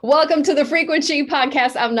Welcome to the Frequency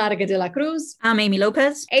Podcast. I'm Nautica de la Cruz. I'm Amy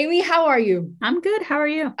Lopez. Amy, how are you? I'm good. How are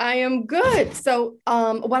you? I am good. So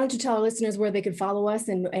why don't you tell our listeners where they could follow us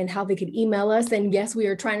and how they could email us? And yes, we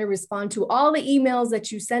are trying to respond to all the emails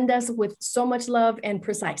that you send us with so much love and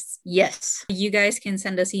precise. Yes. You guys can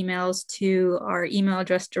send us emails to our email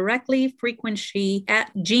address directly,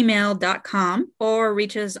 frequency@gmail.com, or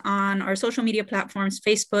reach us on our social media platforms,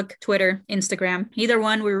 Facebook, Twitter, Instagram. Either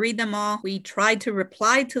one, we read them all. We try to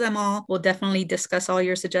reply to them all. We'll definitely discuss all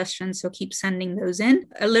your suggestions, so keep sending those in.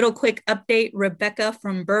 A little quick update. Rebecca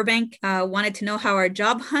from Burbank wanted to know how our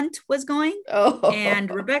job hunt was going. And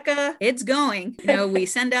Rebecca, it's going. We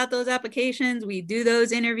send out those applications, we do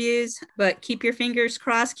those interviews, but keep your fingers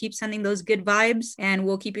crossed, keep sending those good vibes, and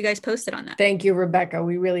we'll keep you guys posted on that. Thank you, Rebecca.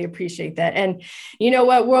 We really appreciate that. And you know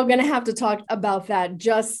what? We're going to have to talk about that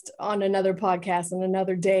just on another podcast on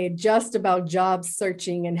another day, just about job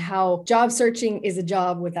searching and how job searching is a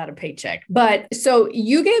job without a paycheck. But so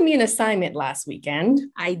you gave me an assignment last weekend.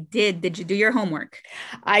 I did. Did you do your homework?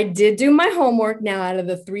 I did do my homework. Now, out of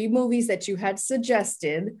the 3 movies that you had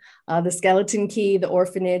suggested, The Skeleton Key, The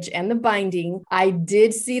Orphanage, and The Binding, I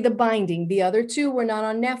did see The Binding. The other 2 were not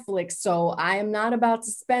on Netflix, so I am not about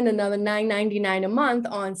to spend another $9.99 a month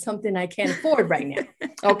on something I can't afford right now.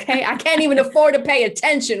 Okay, I can't even afford to pay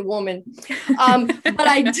attention, woman. But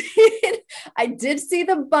I did see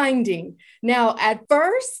The Binding. Now, at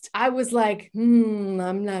first, I was like,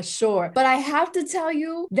 I'm not sure. But I have to tell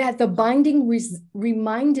you that The Binding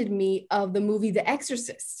reminded me of the movie The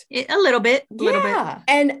Exorcist. A little bit.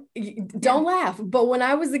 And don't laugh. But when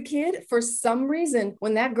I was a kid, for some reason,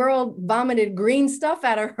 when that girl vomited green stuff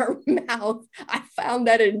out of her mouth, I found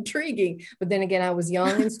that intriguing. But then again, I was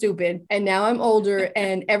young and stupid. And now I'm older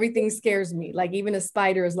and everything scares me. Like even a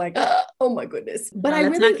spider is like, oh my goodness. But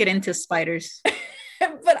let's not get into spiders.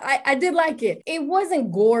 But I did like it. It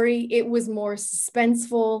wasn't gory. It was more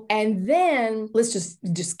suspenseful. And then let's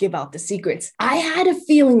just give out the secrets. I had a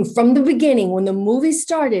feeling from the beginning when the movie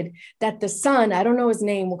started that the son, I don't know his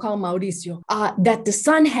name, we'll call him Mauricio, that the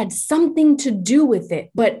son had something to do with it.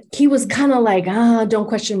 But he was kind of like, don't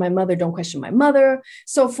question my mother,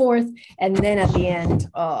 so forth. And then at the end,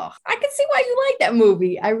 I can see why you like that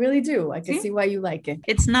movie. I really do. I can see why you like it.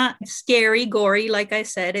 It's not scary, gory, like I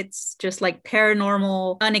said. It's just like paranormal,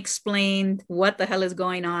 unexplained, what the hell is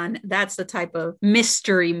going on. That's the type of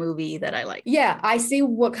mystery movie that I like. Yeah, I see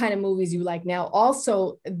what kind of movies you like now.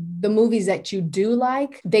 Also, the movies that you do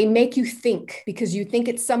like, they make you think because you think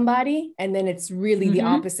it's somebody and then it's really the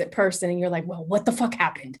opposite person. And you're like, well, what the fuck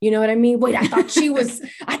happened? You know what I mean? Wait, I thought she was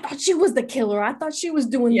the killer. I thought she was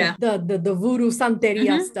doing the voodoo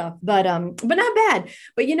santeria stuff, but not bad.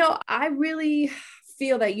 But I really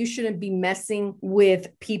feel that you shouldn't be messing with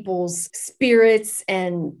people's spirits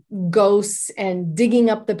and ghosts and digging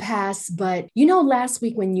up the past. But last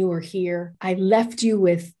week when you were here, I left you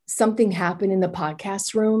with something happened in the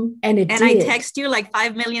podcast room and it did. I text you like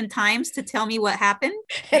 5 million times to tell me what happened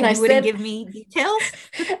and you wouldn't give me details.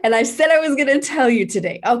 And I said I was going to tell you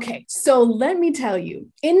today. Okay. So let me tell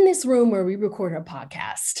you, in this room where we record our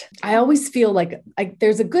podcast, I always feel like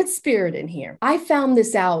there's a good spirit in here. I found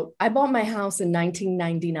this out. I bought my house in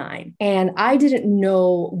 1999 and I didn't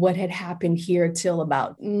know what had happened here till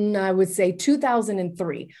about, I would say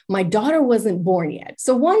 2003. My daughter wasn't born yet.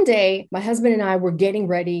 So one day my husband and I were getting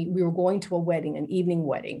ready. We were going to a wedding, an evening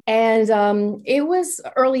wedding. And it was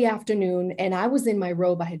early afternoon and I was in my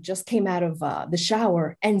robe. I had just came out of the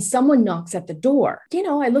shower and someone knocks at the door.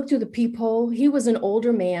 I looked through the peephole. He was an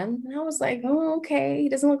older man. And I was like, oh, okay. He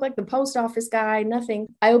doesn't look like the post office guy, nothing.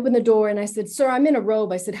 I opened the door and I said, sir, I'm in a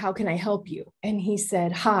robe. I said, how can I help you? And he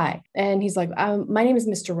said, hi. And he's like, my name is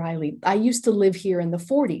Mr. Riley. I used to live here in the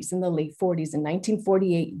 40s, in the late 40s. In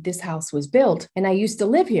 1948, this house was built and I used to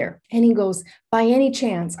live here. And he goes, by any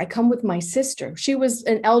chance, I come with my sister. She was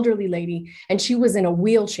an elderly lady and she was in a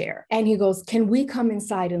wheelchair. And he goes, can we come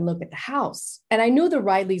inside and look at the house? And I knew the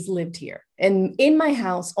Rileys lived here. And in my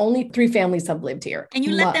house, only 3 families have lived here. And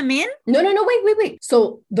you let them in? No, wait.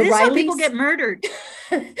 So the this Rileys, is how people get murdered.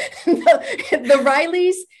 the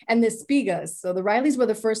Rileys and the Spigas. So the Rileys were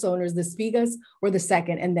the first owners. The Spigas were the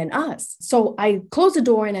second, and then us. So I closed the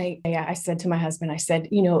door and I said to my husband, I said,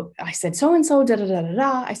 so-and-so,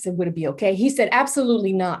 da-da-da-da-da. I said, would it be okay? He said,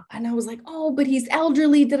 absolutely not. And I was like, oh, but he's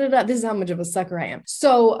elderly, da-da-da. This is how much of a sucker I am.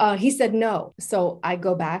 So he said, no. So I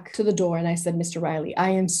go back to the door and I said, Mr. Riley, I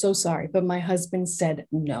am so sorry, but my husband said,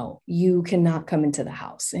 no, you cannot come into the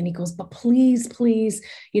house. And he goes, but please, please,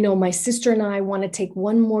 my sister and I want to take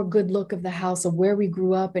one more good look of the house, of where we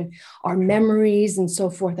grew up and our memories and so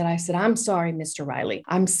forth. And I said, I'm sorry, Mr. Riley.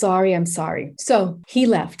 I'm sorry. So he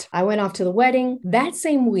left. I went off to the wedding. That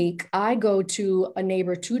same week, I go to a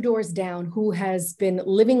neighbor 2 doors down who has been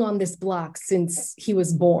living on this block since he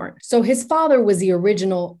was born. So his father was the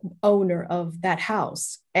original owner of that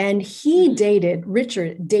house. And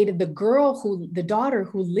Richard dated the daughter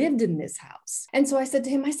who lived in this house. And so I said to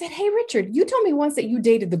him, hey, Richard, you told me once that you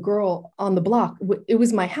dated the girl on the block. It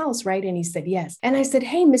was my house, right? And he said, yes. And I said,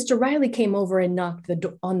 hey, Mr. Riley came over and knocked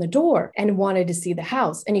on the door and wanted to see the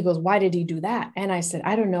house. And he goes, why did he do that? And I said,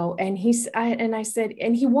 I don't know. And I said,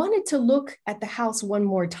 he wanted to look at the house one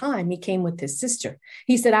more time. He came with his sister.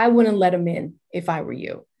 He said, I wouldn't let him in if I were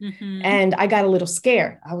you. Mm-hmm. And I got a little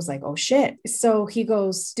scared. I was like, oh shit. So he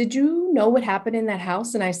goes, did you know what happened in that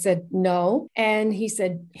house? And I said, no. And he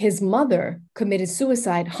said his mother committed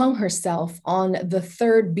suicide, hung herself on the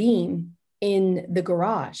 3rd beam in the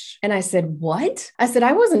garage. And I said, what? I said,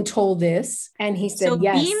 I wasn't told this. And he said, so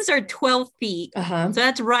yes. Beams are 12 feet. So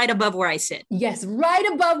that's right above where I sit. Yes, right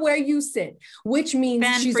above where you sit, which means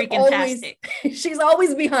she's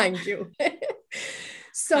always behind you.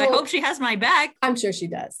 So I hope she has my back. I'm sure she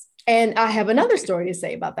does. And I have another story to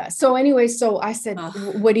say about that. So anyway, so I said,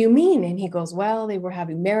 what do you mean? And he goes, well, they were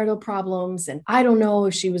having marital problems. And I don't know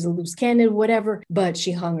if she was a loose cannon, whatever, but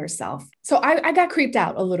she hung herself. So I got creeped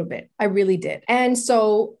out a little bit. I really did. And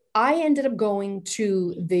so I ended up going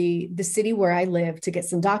to the city where I live to get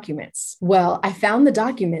some documents. Well, I found the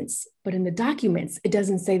documents, but in the documents, it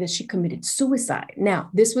doesn't say that she committed suicide. Now,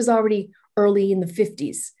 this was already early in the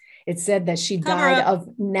 50s. It said that she died of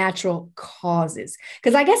natural causes,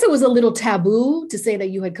 because I guess it was a little taboo to say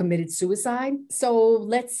that you had committed suicide. So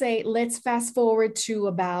let's fast forward to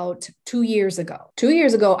about 2 years ago. 2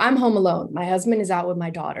 years ago, I'm home alone. My husband is out with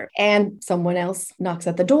my daughter and someone else knocks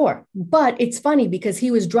at the door. But it's funny because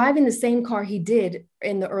he was driving the same car he did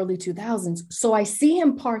in the early 2000s. So I see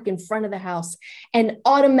him park in front of the house and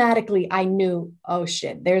automatically I knew, oh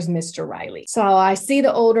shit, there's Mr. Riley. So I see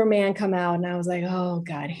the older man come out and I was like, oh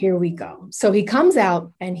God, here we go. So he comes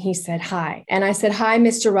out and he said, hi. And I said, hi,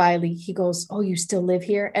 Mr. Riley. He goes, oh, you still live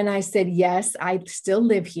here? And I said, yes, I still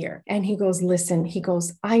live here. And he goes, listen, he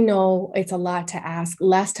goes, I know it's a lot to ask.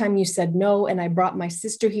 Last time you said no. And I brought my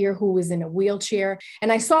sister here who was in a wheelchair.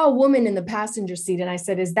 And I saw a woman in the passenger seat and I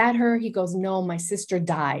said, is that her? He goes, no, my sister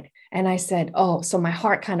died. And I said, oh, so my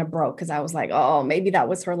heart kind of broke because I was like, oh, maybe that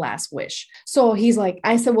was her last wish. So he's like,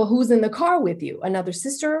 I said, well, who's in the car with you? Another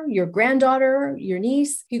sister, your granddaughter, your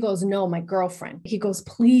niece? He goes, no, my girlfriend. He goes,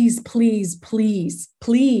 please, please, please,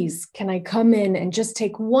 please, can I come in and just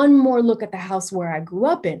take one more look at the house where I grew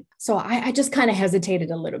up in? So I just kind of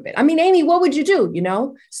hesitated a little bit. I mean, Amy, what would you do?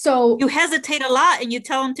 So you hesitate a lot and you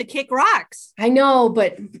tell him to kick rocks. I know,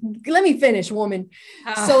 but let me finish, woman.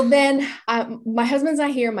 So then my husband's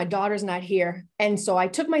not here. My daughter's not here. And so I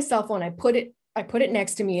took my cell phone, I put it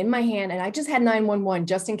next to me in my hand, and I just had 911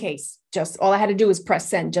 just in case. Just all I had to do was press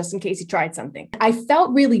send just in case he tried something. I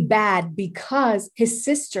felt really bad because his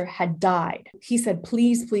sister had died. He said,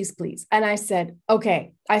 please, please, please. And I said,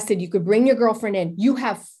 okay. I said, you could bring your girlfriend in. You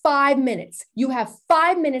have 5 minutes. You have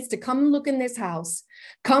 5 minutes to come and look in this house.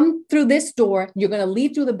 Come through this door. You're going to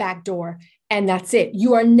leave through the back door. And that's it.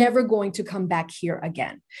 You are never going to come back here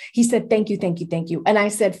again. He said, thank you, thank you, thank you. And I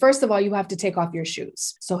said, first of all, you have to take off your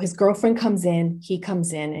shoes. So his girlfriend comes in, he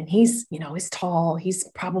comes in and he's tall. He's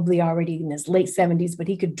probably already in his late 70s, but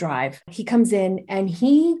he could drive. He comes in and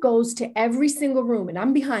he goes to every single room and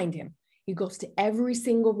I'm behind him. He goes to every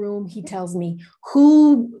single room. He tells me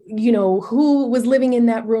who was living in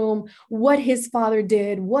that room, what his father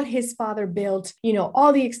did, what his father built,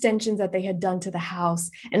 all the extensions that they had done to the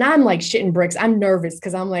house. And I'm like shitting bricks. I'm nervous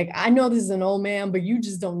because I'm like, I know this is an old man, but you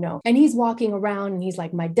just don't know. And he's walking around and he's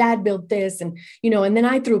like, my dad built this. And, and then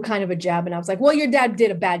I threw kind of a jab and I was like, well, your dad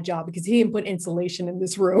did a bad job because he didn't put insulation in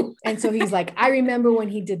this room. And so he's like, I remember when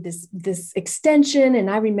he did this extension. And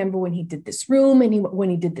I remember when he did this room and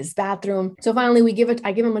when he did this bathroom. So finally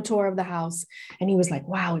I give him a tour of the house and he was like,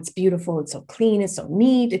 wow, it's beautiful. It's so clean. It's so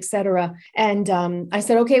neat, etc. And I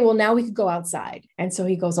said, okay, well, now we could go outside. And so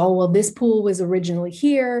he goes, oh, well, this pool was originally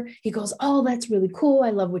here. He goes, oh, that's really cool.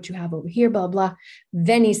 I love what you have over here, blah, blah.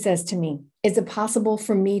 Then he says to me, is it possible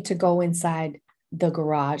for me to go inside the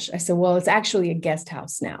garage? I said, well, it's actually a guest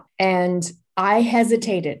house now. And I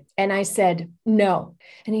hesitated and I said, no.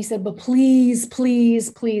 And he said, but please,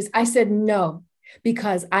 please, please. I said, no.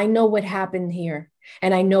 Because I know what happened here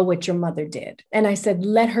And I know what your mother did. And I said,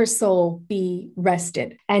 let her soul be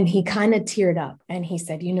rested. And he kind of teared up and he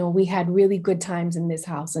said, we had really good times in this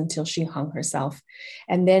house until she hung herself.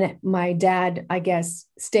 And then my dad, I guess,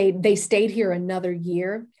 stayed here another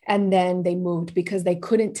year. And then they moved because they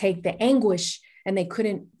couldn't take the anguish and they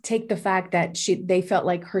couldn't take the fact that they felt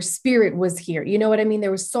like her spirit was here. You know what I mean? There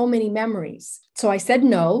were so many memories. So I said,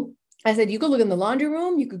 no. I said, you could look in the laundry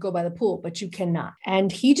room, you could go by the pool, but you cannot.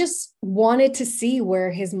 And he just wanted to see where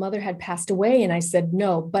his mother had passed away. And I said,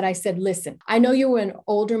 no, but I said, listen, I know you were an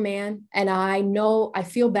older man and I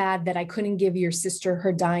feel bad that I couldn't give your sister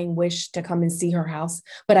her dying wish to come and see her house,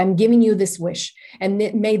 but I'm giving you this wish. And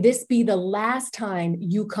may this be the last time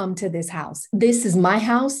you come to this house. This is my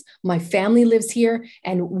house. My family lives here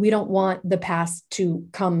and we don't want the past to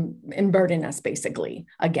come and burden us basically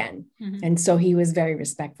again. Mm-hmm. And so he was very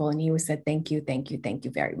respectful and he said, thank you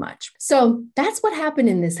very much. So that's what happened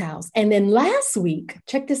in this house. And then last week,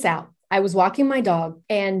 check this out. I was walking my dog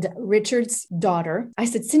and Richard's daughter, I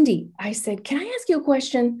said, Cindy, I said, can I ask you a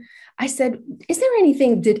question? I said,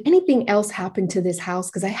 did anything else happen to this house?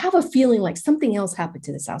 Because I have a feeling like something else happened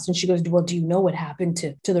to this house. And she goes, well, do you know what happened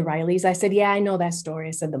to the Rileys? I said, yeah, I know that story.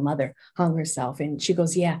 I said, the mother hung herself. And she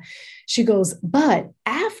goes, yeah. She goes, but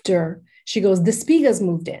after, she goes, the Spigas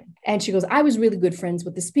moved in. And she goes, I was really good friends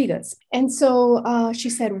with the Spigas. And so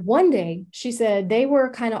she said, one day, she said, they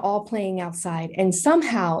were kind of all playing outside. And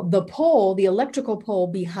somehow the electrical pole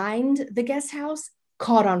behind the guest house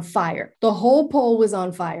caught on fire. The whole pole was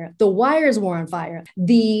on fire. The wires were on fire.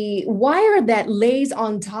 The wire that lays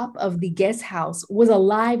on top of the guest house was a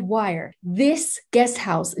live wire. This guest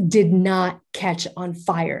house did not catch on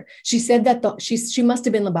fire. She said that she must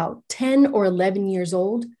have been about 10 or 11 years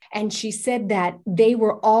old. And she said that they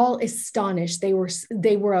were all astonished. They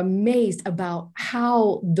were amazed about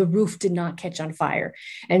how the roof did not catch on fire.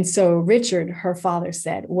 And so Richard, her father,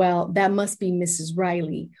 said, well, that must be Mrs.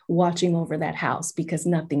 Riley watching over that house because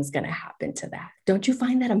nothing's going to happen to that. Don't you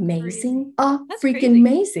find that amazing? That's freaking crazy.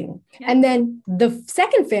 Amazing. Yeah. And then the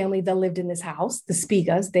second family that lived in this house, the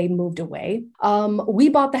Spigas, they moved away. We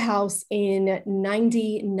bought the house in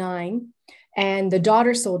 99. And the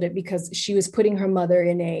daughter sold it because she was putting her mother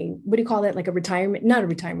in what do you call that? Like not a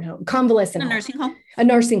retirement home, convalescent home. Nursing home. A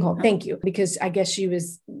nursing home. Thank you. Because I guess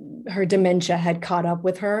her dementia had caught up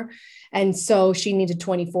with her. And so she needed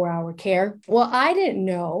 24-hour care. Well, I didn't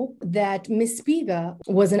know that Miss Spiga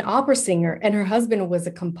was an opera singer and her husband was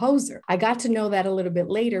a composer. I got to know that a little bit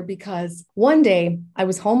later because one day I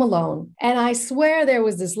was home alone and I swear there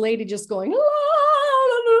was this lady just going, la, la,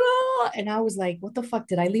 la, la. And I was like, what the fuck?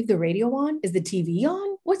 Did I leave the radio on? Is the TV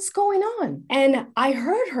on? What's going on? And I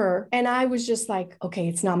heard her and I was just like, okay,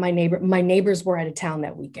 it's not my neighbor. My neighbors were out of town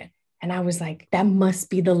that weekend. And I was like, that must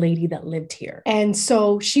be the lady that lived here. And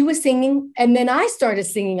so she was singing. And then I started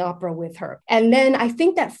singing opera with her. And then I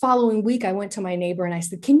think that following week, I went to my neighbor and I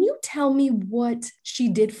said, can you tell me what she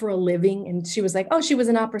did for a living? And she was like, oh, she was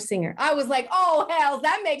an opera singer. I was like, oh, hell,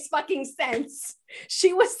 that makes fucking sense.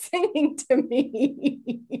 She was singing to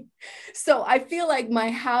me. So I feel like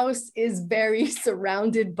my house is very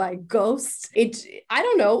surrounded by ghosts. I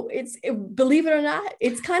don't know. Believe it or not,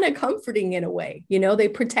 it's kind of comforting in a way. They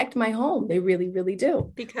protect my home. They really, really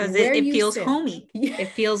do. Because it feels homey. Yeah. It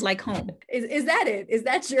feels like home. Is that it? Is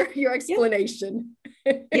that your explanation?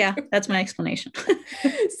 Yeah, that's my explanation.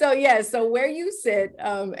 So where you sit,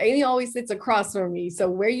 Amy always sits across from me. So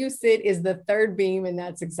where you sit is the third beam, and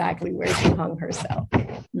that's exactly where she hung herself.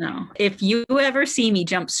 No, if you ever see me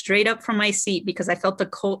jump straight up from my seat because I felt a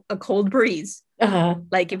cold breeze,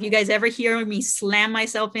 like if you guys ever hear me slam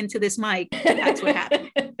myself into this mic, that's what happened.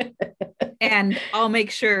 And I'll make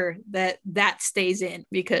sure that stays in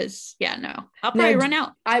because I'll probably run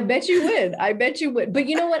out. I bet you would. But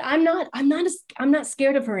you know what? I'm not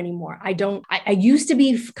scared of her anymore. I used to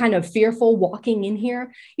be kind of fearful walking in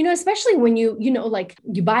here, especially when you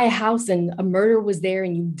buy a house and a murder was there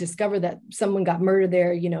and you discover that someone got murdered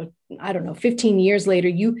there, I don't know, 15 years later,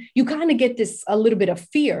 you kind of get a little bit of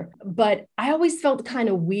fear. But I always felt kind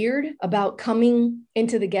of weird about coming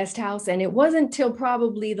into the guest house. And it wasn't till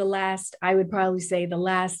probably the last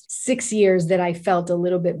 6 years that I felt a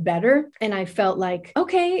little bit better. And I felt like,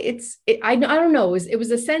 okay, I don't know. It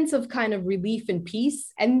was a sense of kind of relief and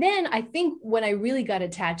peace. And then I think when I really got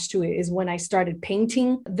attached to it is when I started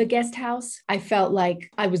painting the guest house. I felt like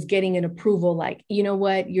I was getting an approval, like, you know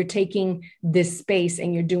what, you're taking this space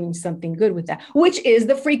and you're doing something good with that, which is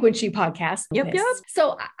the Frequency podcast. Yep.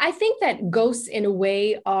 So I think that ghosts in a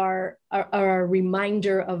way are a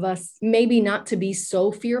reminder of us, maybe not to be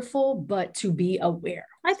so fearful, but to be aware.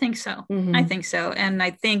 I think so. Mhm. I think so. And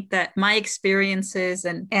I think that my experiences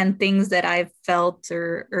and things that I've felt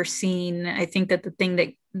or seen, I think that the thing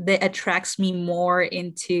that attracts me more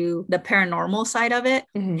into the paranormal side of it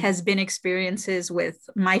has been experiences with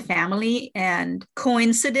my family and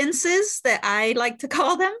coincidences that I like to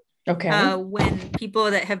call them. Okay. When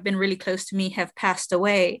people that have been really close to me have passed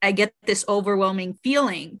away, I get this overwhelming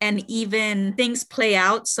feeling, and even things play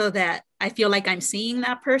out so that I feel like I'm seeing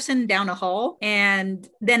that person down a hall. And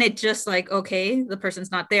then it just like, okay, the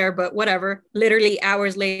person's not there, but whatever. Literally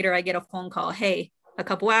hours later, I get a phone call. Hey, a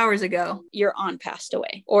couple hours ago, your aunt passed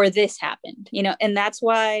away, or this happened, and that's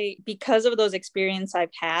why, because of those experiences I've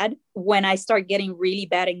had, when I start getting really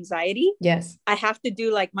bad anxiety, yes, I have to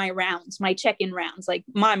do like my rounds, my check-in rounds, like,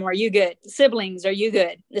 Mom, are you good? Siblings, are you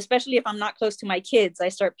good? Especially if I'm not close to my kids, I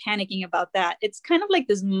start panicking about that. It's kind of like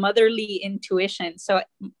this motherly intuition. So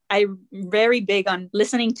I'm very big on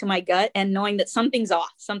listening to my gut and knowing that something's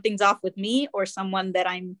off with me or someone that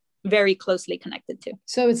I'm very closely connected to.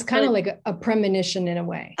 So it's kind of like a premonition in a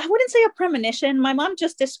way. I wouldn't say a premonition. My mom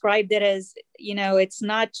just described it as, it's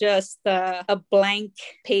not just a blank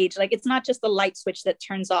page. Like, it's not just a light switch that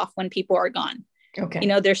turns off when people are gone. Okay.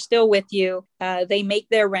 They're still with you. They make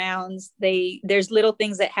their rounds. There's little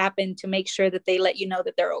things that happen to make sure that they let you know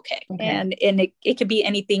that they're okay. And it could be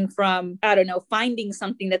anything from, I don't know, finding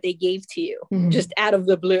something that they gave to you just out of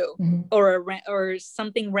the blue, or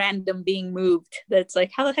something random being moved. That's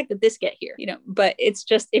like, how the heck did this get here? But it's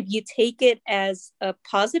just, if you take it as a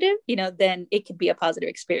positive, then it could be a positive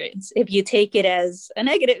experience. If you take it as a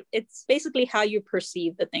negative, it's basically how you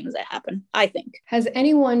perceive the things that happen, I think. Has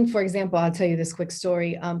anyone, for example, I'll tell you this quick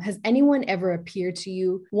story. Has anyone ever appeared to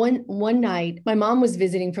you? One night, my mom was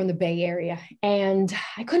visiting from the Bay Area and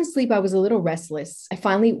I couldn't sleep. I was a little restless. I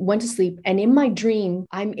finally went to sleep, and in my dream,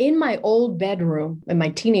 I'm in my old bedroom in my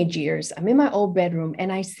teenage years. I'm in my old bedroom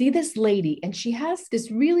and I see this lady, and she has this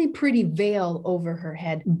really pretty veil over her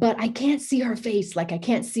head, but I can't see her face. Like, I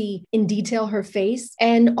can't see in detail her face.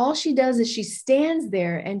 And all she does is she stands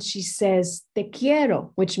there and she says, "Te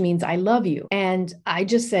quiero," which means I love you. And I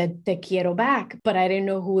just said, "Te quiero" back, but I didn't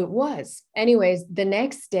know who it was. Anyways, the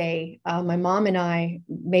next day, my mom and I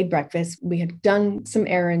made breakfast. We had done some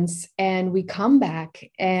errands and we come back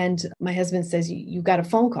and my husband says, you got a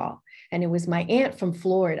phone call. And it was my aunt from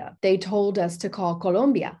Florida. They told us to call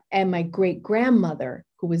Colombia. And my great grandmother,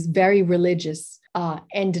 who was very religious,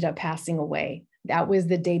 ended up passing away. That was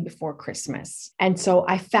the day before Christmas. And so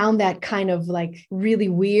I found that kind of like really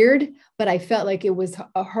weird, but I felt like it was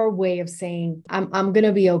her way of saying, I'm going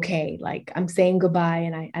to be okay. Like, I'm saying goodbye.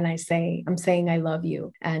 And I'm saying, I love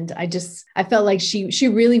you. And I felt like she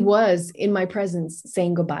really was in my presence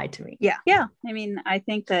saying goodbye to me. Yeah. Yeah. I mean, I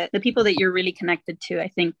think that the people that you're really connected to, I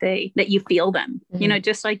think that you feel them,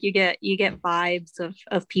 just like you get vibes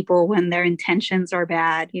of people when their intentions are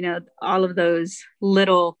bad, all of those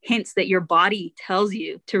little hints that your body tells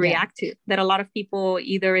you to react to, that a lot of people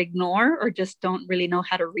either ignore or just don't really know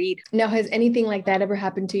how to read. Now, has anything like that ever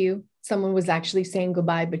happened to you? Someone was actually saying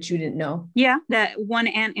goodbye, but you didn't know? Yeah, that one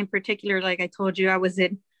aunt in particular, like I told you,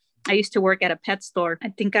 I used to work at a pet store. I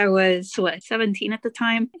think I was 17 at the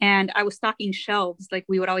time, and I was stocking shelves. Like,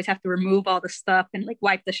 we would always have to remove all the stuff and like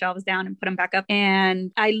wipe the shelves down and put them back up.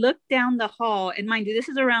 And I looked down the hall, and mind you, this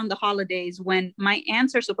is around the holidays when my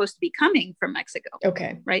aunts are supposed to be coming from Mexico.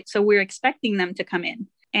 Okay. Right. So we're expecting them to come in.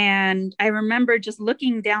 And I remember just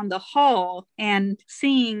looking down the hall and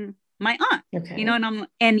seeing my aunt, okay.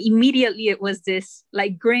 And immediately it was this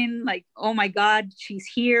like grin, like, oh my God, she's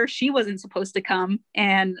here. She wasn't supposed to come.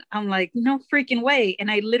 And I'm like, no freaking way. And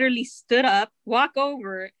I literally stood up, walk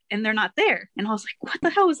over, and they're not there. And I was like, what the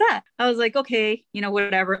hell was that? I was like, okay,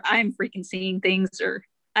 whatever. I'm freaking seeing things, or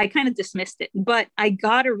I kind of dismissed it, but I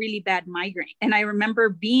got a really bad migraine. And I remember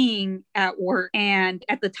being at work and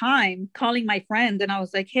at the time calling my friend, and I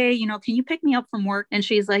was like, hey, can you pick me up from work? And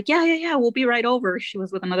she's like, yeah, we'll be right over. She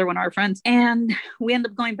was with another one of our friends. And we end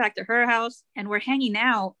up going back to her house and we're hanging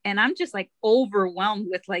out. And I'm just like overwhelmed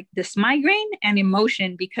with like this migraine and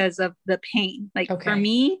emotion because of the pain. Like, for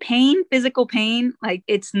me, pain, physical pain, like,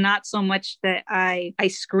 it's not so much that I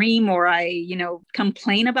scream or I,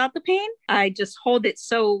 complain about the pain. I just hold it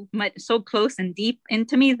so so much, so close and deep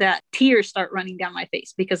into me that tears start running down my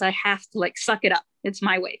face because I have to like suck it up. It's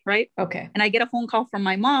my way, right? Okay. And I get a phone call from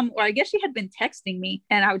my mom, or I guess she had been texting me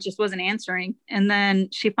and I just wasn't answering. And then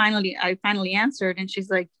I finally answered, and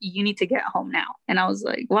she's like, you need to get home now. And I was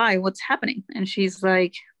like, why? What's happening? And she's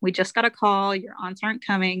like, we just got a call. Your aunts aren't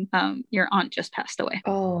coming. Your aunt just passed away.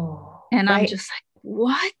 Oh, And right. I'm just like,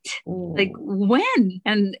 what? Ooh. Like when?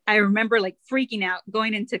 And I remember like freaking out,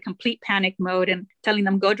 going into complete panic mode and telling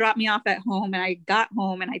them, go drop me off at home. And I got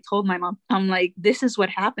home and I told my mom, I'm like, this is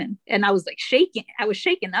what happened. And I was like shaking. I was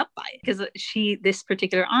shaken up by it because this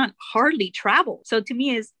particular aunt hardly traveled. So to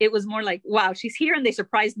me, it was more like, wow, she's here and they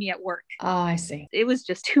surprised me at work. Oh, I see. It was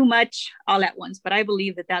just too much all at once. But I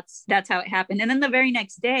believe that that's how it happened. And then the very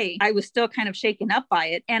next day, I was still kind of shaken up by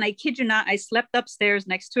it. And I kid you not, I slept upstairs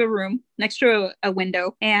next to a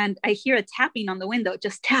window, and I hear a tapping on the window,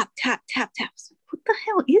 just tap, tap, tap, tap. So what the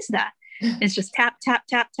hell is that? It's just tap, tap,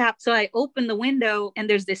 tap, tap. So I open the window and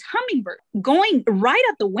there's this hummingbird going right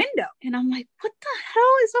at the window. And I'm like, what the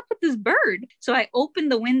hell is up with this bird? So I open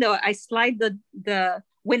the window, I slide the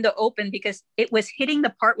window open because it was hitting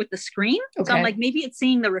the part with the screen. Okay. So I'm like, maybe it's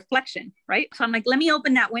seeing the reflection, right? So I'm like, let me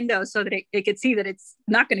open that window so that it could see that it's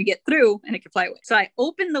not going to get through and it could fly away. So I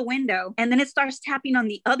open the window and then it starts tapping on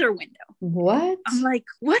the other window. What? I'm like,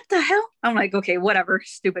 what the hell? I'm like, okay, whatever,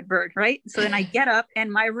 stupid bird, right? So then I get up,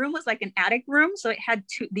 and my room was like an attic room. So it had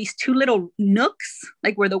these two little nooks,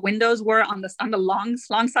 like where the windows were on the long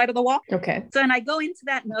side of the wall. Okay. So then I go into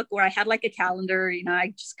that nook where I had like a calendar,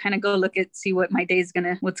 I just kind of go look see what my day's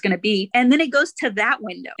what's gonna be. And then it goes to that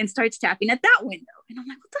window and starts tapping at that window. And I'm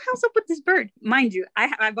like, what the hell's up with this bird? Mind you,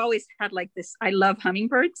 I've always had like this, I love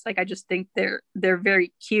hummingbirds. Like, I just think they're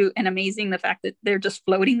very cute and amazing. The fact that they're just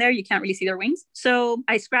floating there, you can't really see their wings. So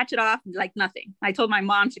I scratch it off like nothing. I told my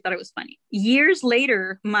mom, she thought it was funny. Years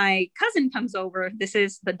later, my cousin comes over. This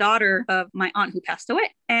is the daughter of my aunt who passed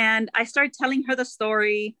away. And I started telling her the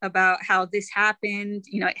story about how this happened.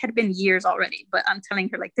 It had been years already, but I'm telling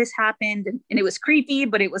her like this happened, and it was creepy,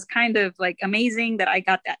 but it was kind of like amazing that I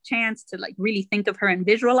got that chance to like really think of her and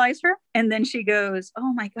visualize her. And then she goes,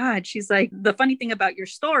 oh my God. She's like, the funny thing about your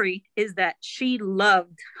story is that she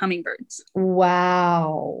loved hummingbirds.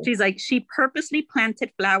 Wow. She's like, she purposely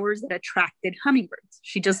planted flowers that attracted hummingbirds.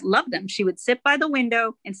 She just loved them. She would sit by the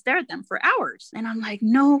window and stare at them for hours. And I'm like,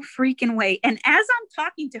 no freaking way. And as I'm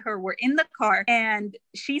talking to her, we're in the car, and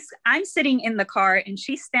I'm sitting in the car, and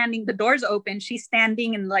she's standing, the door's open. She's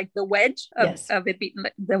standing in like the wedge of it,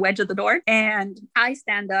 the wedge of the door. And I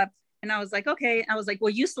stand up, and I was like, okay. I was like,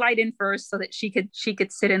 well, you slide in first so that she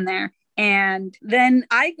could sit in there. And then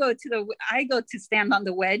I go to stand on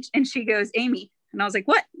the wedge, and she goes, Amy. And I was like,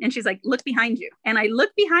 what? And she's like, look behind you. And I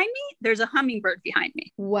look behind me, there's a hummingbird behind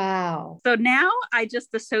me. Wow. So now I just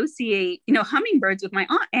associate, hummingbirds with my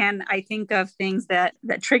aunt. And I think of things that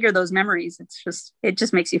trigger those memories. It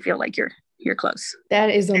just makes you feel like you're close. That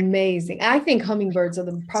is amazing. I think hummingbirds are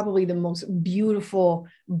probably the most beautiful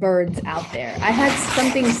birds out there. I had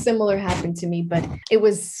something similar happen to me, but it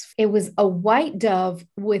was a white dove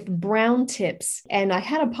with brown tips. And I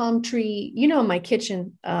had a palm tree, in my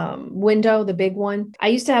kitchen window, the big one. I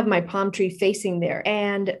used to have my palm tree facing there.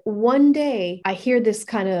 And one day I hear this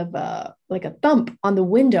kind of like a thump on the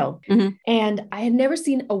window. Mm-hmm. And I had never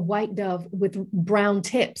seen a white dove with brown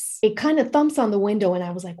tips. It kind of thumps on the window, and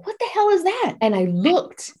I was like, what the hell is that? And I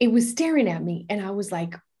looked, it was staring at me, and I was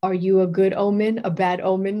like, are you a good omen, a bad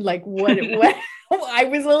omen? Like what? I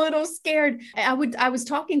was a little scared. I was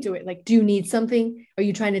talking to it like, do you need something? Are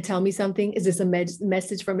you trying to tell me something? Is this a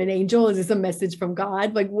message from an angel? Is this a message from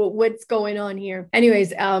God? Like what's going on here?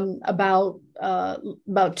 Anyways, about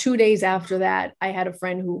 2 days after that, I had a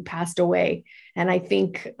friend who passed away. And I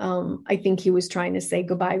think he was trying to say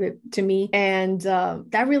goodbye to me. And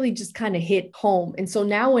that really just kind of hit home. And so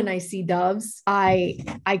now when I see doves, I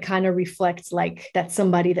kind of reflect like that's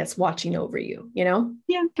somebody that's watching over you, Yeah,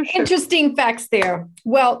 for sure. Interesting facts there.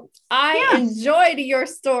 Well, I enjoyed your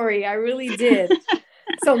story. I really did.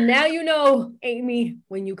 So now Amy,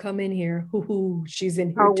 when you come in here, she's in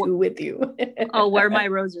here too with you. I'll wear my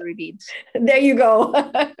rosary beads. There you go.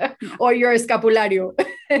 Or your escapulario.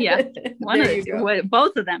 Yeah,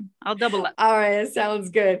 both of them. I'll double up. All right, sounds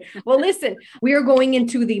good. Well, listen, we are going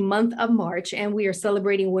into the month of March, and we are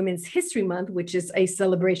celebrating Women's History Month, which is a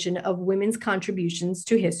celebration of women's contributions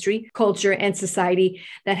to history, culture, and society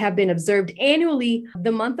that have been observed annually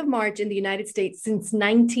the month of March in the United States since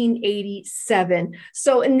 1987.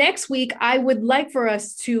 So next week, I would like for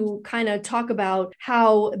us to kind of talk about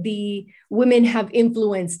how the women have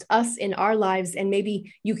influenced us in our lives. And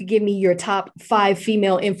maybe you could give me your top 5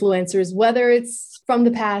 female influencers, whether it's from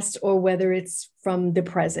the past or whether it's from the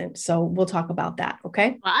present. So we'll talk about that.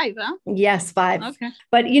 Okay. 5, huh? Yes, 5. Okay.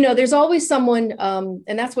 But there's always someone,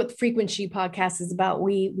 and that's what Frequent She podcast is about.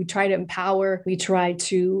 We try to empower, we try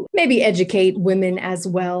to maybe educate women as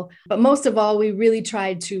well. But most of all, we really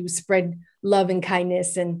try to spread love and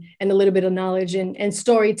kindness and a little bit of knowledge and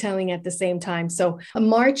storytelling at the same time. So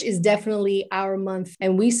March is definitely our month,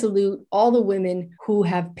 and we salute all the women who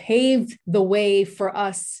have paved the way for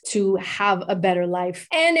us to have a better life.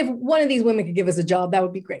 And if one of these women could give us a job, that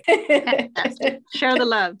would be great. Share the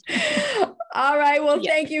love. All right. Well,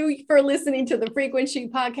 thank you for listening to the Frequent She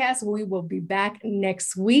podcast. We will be back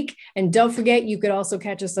next week. And don't forget, you could also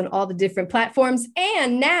catch us on all the different platforms.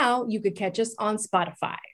 And now you could catch us on Spotify.